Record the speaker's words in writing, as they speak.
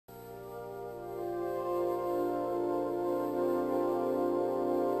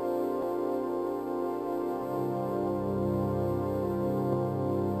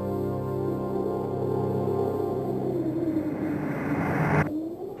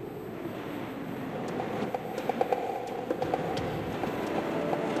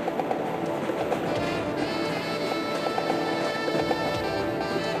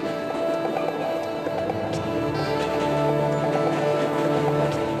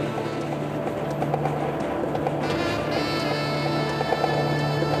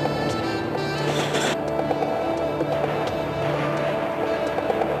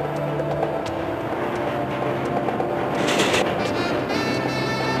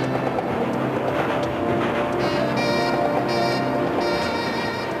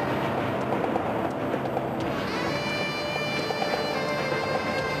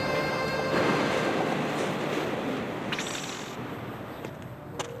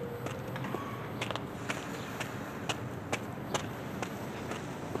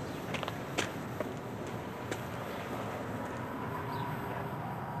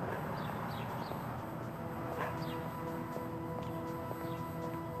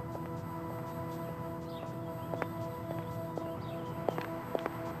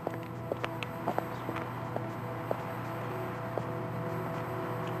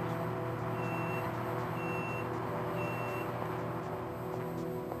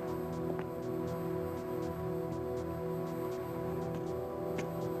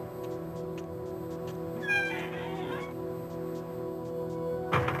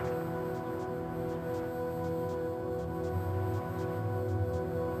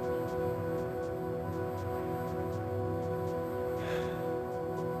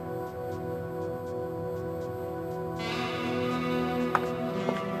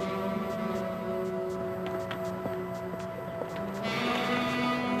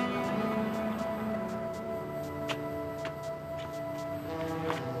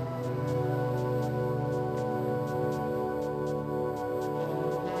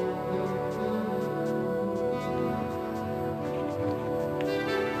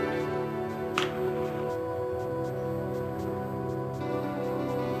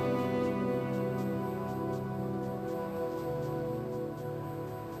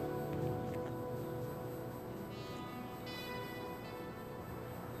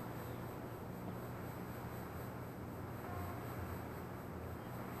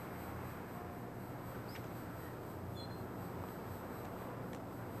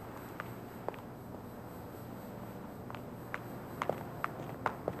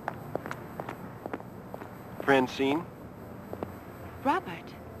Francine? Robert,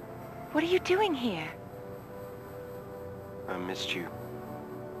 what are you doing here? I missed you.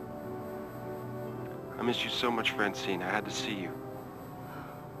 I missed you so much, Francine. I had to see you.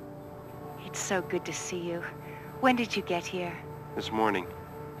 It's so good to see you. When did you get here? This morning.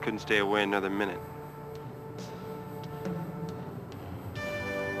 Couldn't stay away another minute.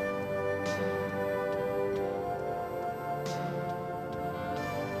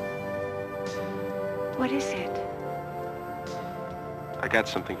 What is it? I got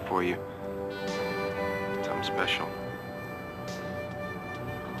something for you. Something special.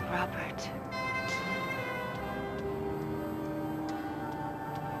 Robert.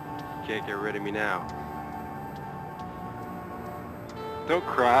 Can't get rid of me now. Don't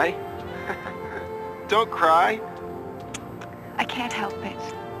cry. Don't cry. I can't help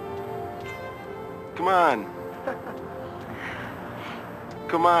it. Come on.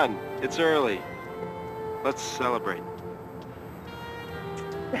 Come on. It's early. Let's celebrate.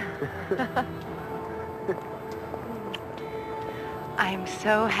 I'm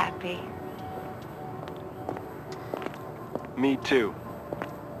so happy. Me too.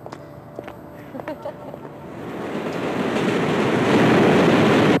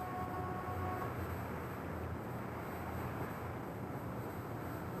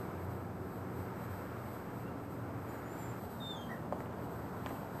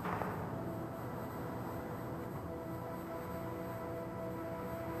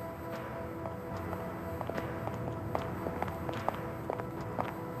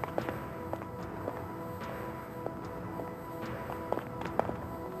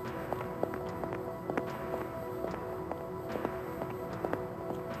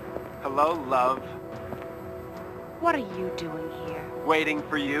 Hello, love. What are you doing here? Waiting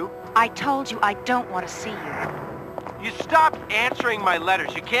for you. I told you I don't want to see you. You stopped answering my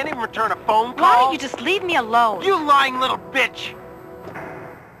letters. You can't even return a phone call. Why don't you just leave me alone? You lying little bitch!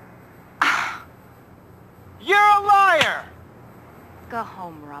 You're a liar! Go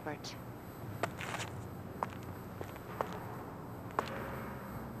home, Robert.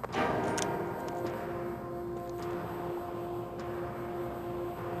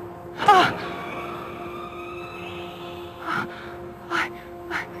 I'm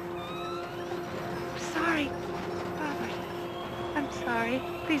sorry, Robert. I'm sorry.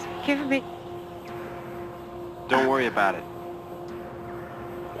 Please forgive me. Don't worry about it.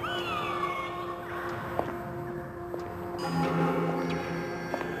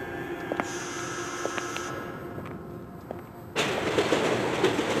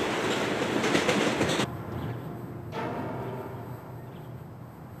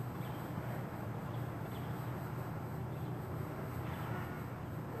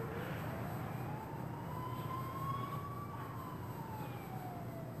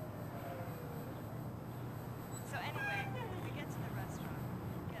 So anyway, we get to the restaurant.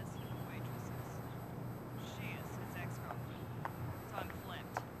 Guess who the waitress is? She is his ex-girlfriend. So I'm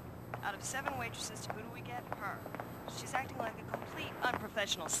flipped. Out of 7 waitresses, who do we get? Her. She's acting like a complete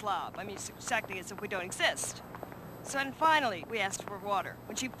unprofessional slob. I mean, she's acting as if we don't exist. So then finally, we asked for water.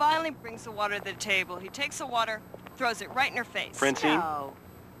 When she finally brings the water to the table, he takes the water, throws it right in her face. Francine? No.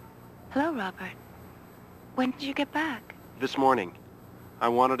 Hello, Robert. When did you get back? This morning. I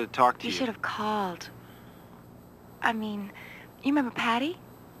wanted to talk to you. You should have called. I mean, you remember Patty?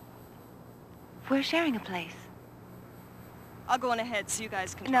 We're sharing a place. I'll go on ahead so you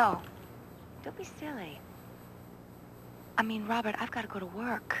guys can No. talk. Don't be silly. I mean, Robert, I've got to go to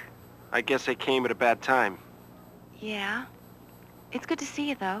work. I guess I came at a bad time. Yeah? It's good to see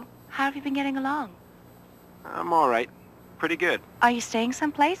you, though. How have you been getting along? I'm all right. Pretty good. Are you staying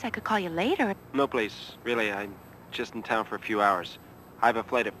someplace? I could call you later. No place. Really, I'm just in town for a few hours. I have a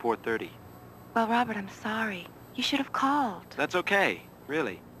flight at 4:30. Well, Robert, I'm sorry. You should have called. That's okay.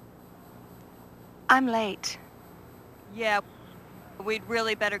 Really. I'm late. Yeah, we'd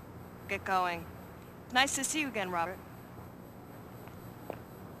really better get going. Nice to see you again, Robert.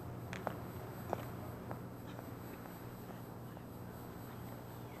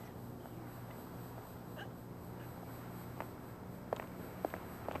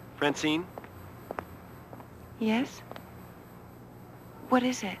 Francine? Yes? What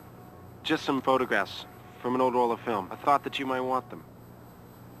is it? Just some photographs from an old roll of film. I thought that you might want them.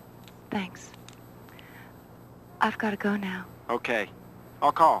 Thanks. I've got to go now. Okay.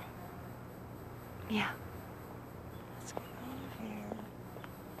 I'll call. Yeah.